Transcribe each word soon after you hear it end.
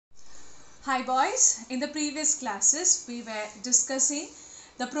Hi boys, in the previous classes we were discussing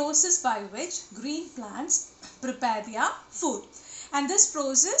the process by which green plants prepare their food, and this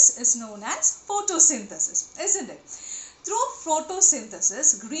process is known as photosynthesis, isn't it? Through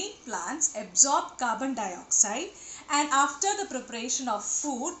photosynthesis, green plants absorb carbon dioxide, and after the preparation of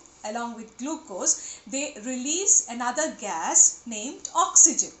food along with glucose, they release another gas named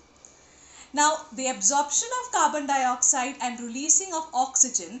oxygen. Now, the absorption of carbon dioxide and releasing of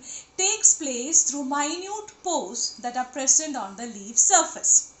oxygen takes place through minute pores that are present on the leaf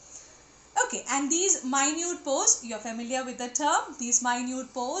surface. Okay, and these minute pores, you are familiar with the term, these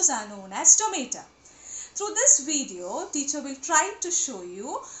minute pores are known as stomata. Through this video, teacher will try to show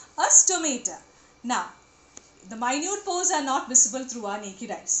you a stomata. Now, the minute pores are not visible through our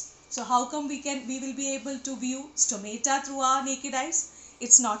naked eyes. So how come we will be able to view stomata through our naked eyes?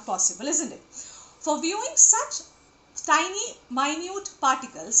 It's not possible, isn't it? For viewing such tiny minute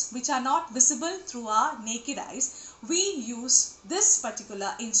particles which are not visible through our naked eyes, we use this particular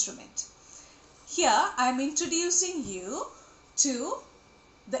instrument. Here I am introducing you to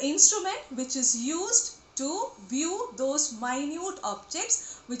the instrument which is used to view those minute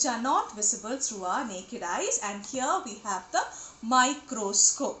objects which are not visible through our naked eyes, and here we have the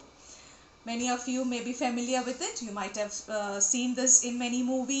microscope. Many of you may be familiar with it. You might have seen this in many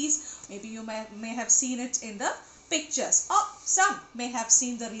movies. Maybe you may have seen it in the pictures, or some may have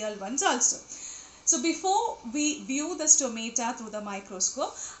seen the real ones also. So before we view the stomata through the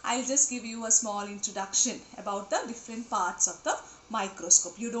microscope, I'll just give you a small introduction about the different parts of the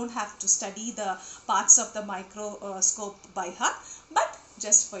microscope. You don't have to study the parts of the microscope by heart, but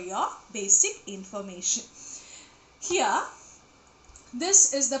just for your basic information. Here,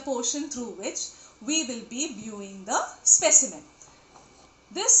 this is the portion through which we will be viewing the specimen.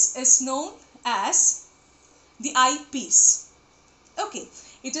 This is known as the eyepiece. Okay,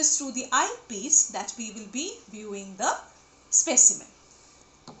 it is through the eyepiece that we will be viewing the specimen.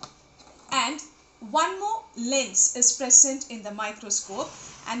 And one more lens is present in the microscope,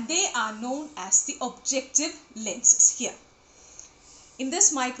 and they are known as the objective lenses here. In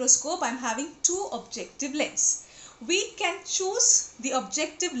this microscope, I am having two objective lenses. We can choose the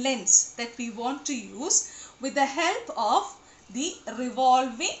objective lens that we want to use with the help of the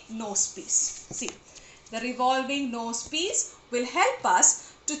revolving nose piece. See, the revolving nose piece will help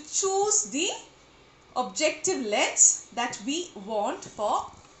us to choose the objective lens that we want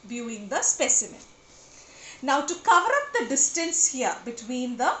for viewing the specimen. Now, to cover up the distance here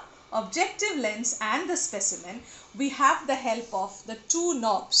between the objective lens and the specimen, we have the help of the two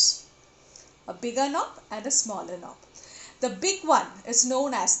knobs. A bigger knob and a smaller knob. The big one is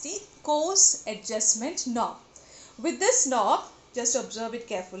known as the coarse adjustment knob. With this knob, just observe it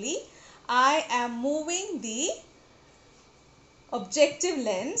carefully, I am moving the objective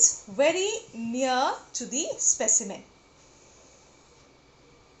lens very near to the specimen.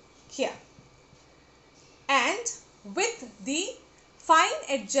 Here. And with the fine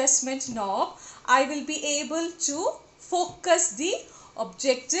adjustment knob, I will be able to focus the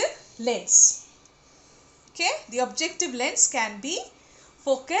objective lens. Okay, the objective lens can be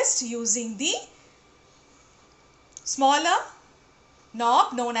focused using the smaller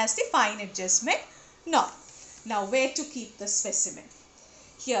knob known as the fine adjustment knob. Now, where to keep the specimen?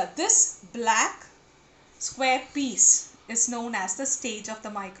 Here, this black square piece is known as the stage of the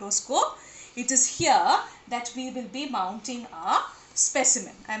microscope. It is here that we will be mounting our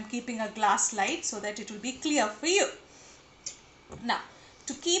specimen. I am keeping a glass slide so that it will be clear for you. Now,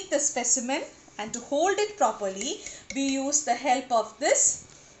 to keep the specimen and to hold it properly, we use the help of this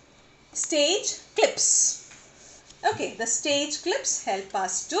stage clips. Okay, the stage clips help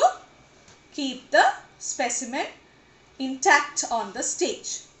us to keep the specimen intact on the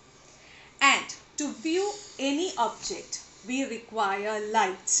stage. And to view any object, we require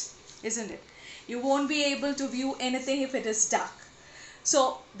light, isn't it? You won't be able to view anything if it is dark.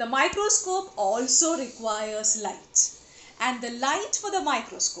 So, the microscope also requires light. And the light for the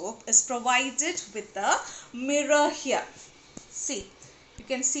microscope is provided with the mirror here. See, you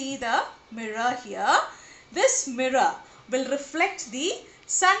can see the mirror here. This mirror will reflect the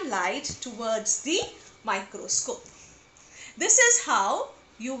sunlight towards the microscope. This is how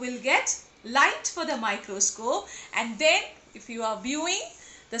you will get light for the microscope, and then if you are viewing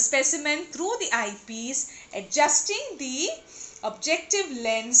the specimen through the eyepiece, adjusting the objective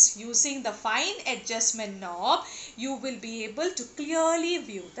lens using the fine adjustment knob, you will be able to clearly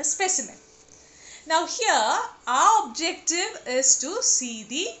view the specimen. Now here, our objective is to see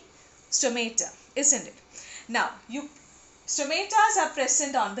the stomata, isn't it? Now, stomatas are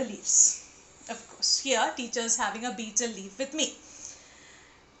present on the leaves. Of course, here teacher is having a beetle leaf with me.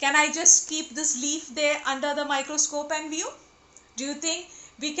 Can I just keep this leaf there under the microscope and view? Do you think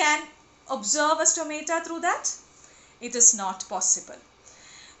we can observe a stomata through that? It is not possible.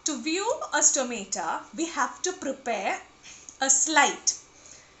 To view a stomata, we have to prepare a slide.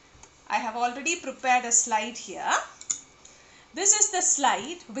 I have already prepared a slide here. This is the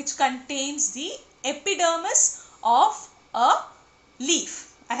slide which contains the epidermis of a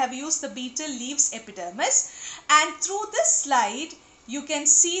leaf. I have used the beetle leaf's epidermis, and through this slide you can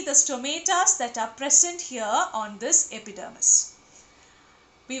see the stomatas that are present here on this epidermis.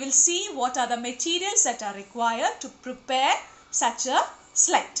 We will see what are the materials that are required to prepare such a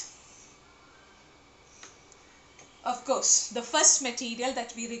slide. Of course, the first material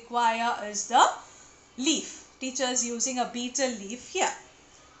that we require is the leaf. Teacher is using a beetle leaf here.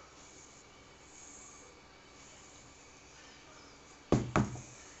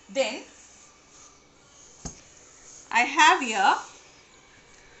 Then I have here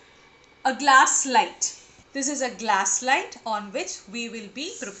a glass slide. This is a glass slide on which we will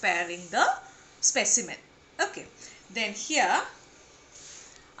be preparing the specimen. Okay. Then here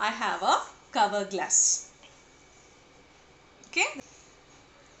I have a cover glass. Okay.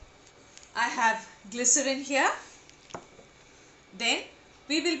 I have glycerin here. Then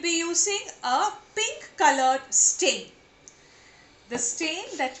we will be using a pink colored stain. The stain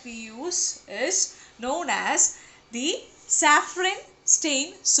that we use is known as the saffron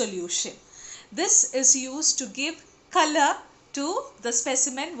stain solution. This is used to give color to the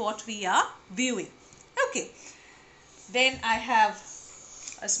specimen what we are viewing. Okay. Then I have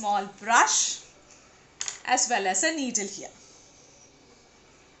a small brush as well as a needle here.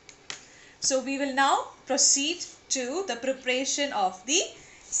 So we will now proceed to the preparation of the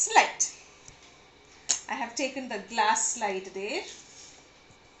slide. I have taken the glass slide there.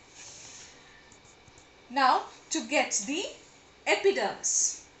 Now to get the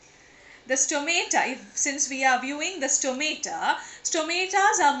epidermis. The stomata, since we are viewing the stomata,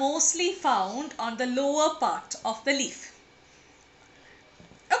 stomatas are mostly found on the lower part of the leaf.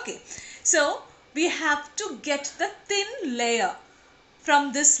 Okay, so we have to get the thin layer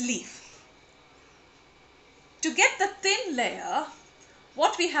from this leaf. To get the thin layer,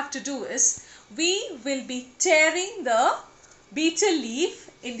 what we have to do is, we will be tearing the beetle leaf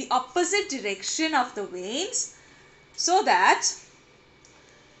in the opposite direction of the veins so that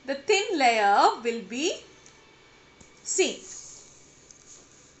the thin layer will be seen.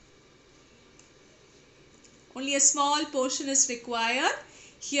 Only a small portion is required.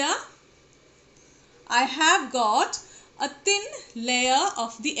 Here I have got a thin layer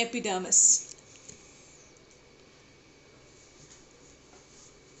of the epidermis.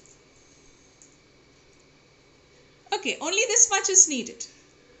 Okay, only this much is needed.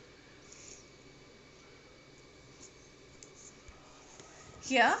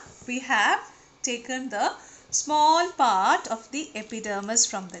 Here we have taken the small part of the epidermis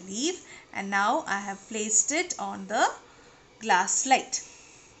from the leaf, and now I have placed it on the glass slide.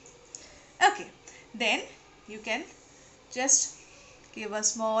 Okay, then you can just give a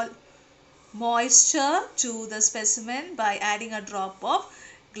small moisture to the specimen by adding a drop of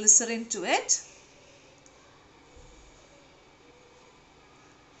glycerin to it.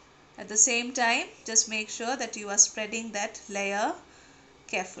 At the same time, just make sure that you are spreading that layer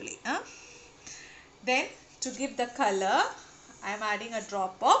carefully. Then to give the color, I am adding a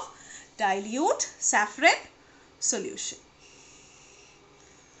drop of dilute saffron solution.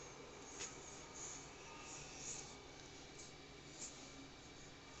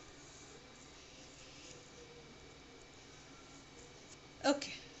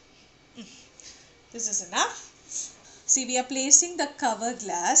 Okay, this is enough. See, we are placing the cover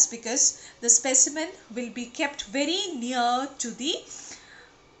glass because the specimen will be kept very near to the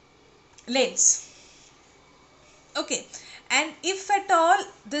lens. Okay, and if at all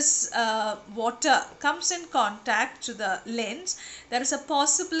this water comes in contact to the lens, there is a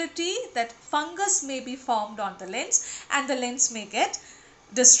possibility that fungus may be formed on the lens and the lens may get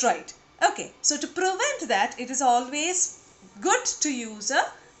destroyed. Okay, so to prevent that, it is always good to use a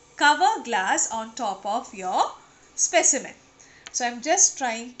cover glass on top of your specimen. So I am just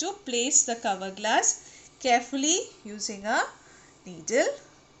trying to place the cover glass carefully using a needle.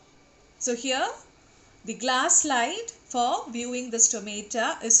 So here the glass slide for viewing the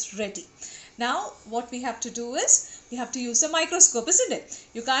stomata is ready. Now what we have to do is, we have to use a microscope, isn't it?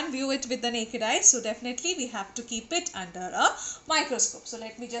 You can't view it with the naked eye, so definitely we have to keep it under a microscope. So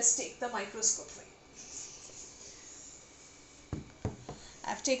let me just take the microscope for you. I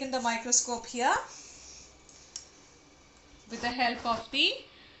have taken the microscope here. With the help of the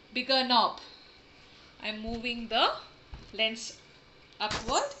bigger knob, I am moving the lens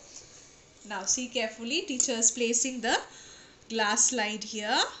upward. Now see carefully, teacher is placing the glass slide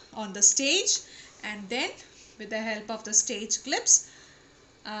here on the stage, and then with the help of the stage clips,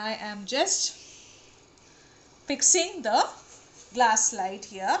 I am just fixing the glass slide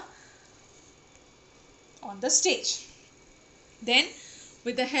here on the stage. Then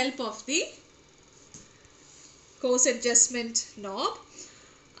with the help of the course adjustment knob,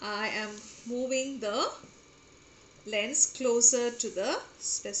 I am moving the lens closer to the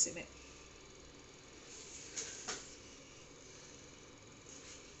specimen.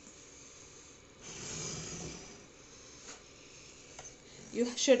 You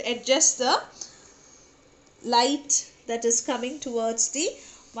should adjust the light that is coming towards the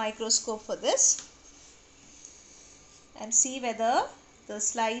microscope for this, and see whether the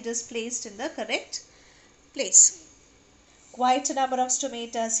slide is placed in the correct place. Quite a number of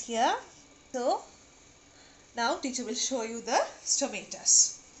stomatas here. So now teacher will show you the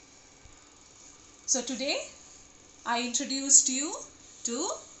stomatas. So today I introduced you to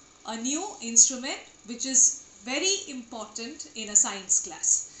a new instrument which is very important in a science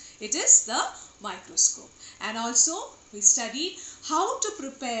class. It is the microscope. And also we studied how to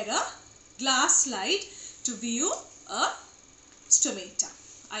prepare a glass slide to view a stomata.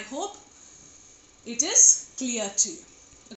 I hope it is clear to you.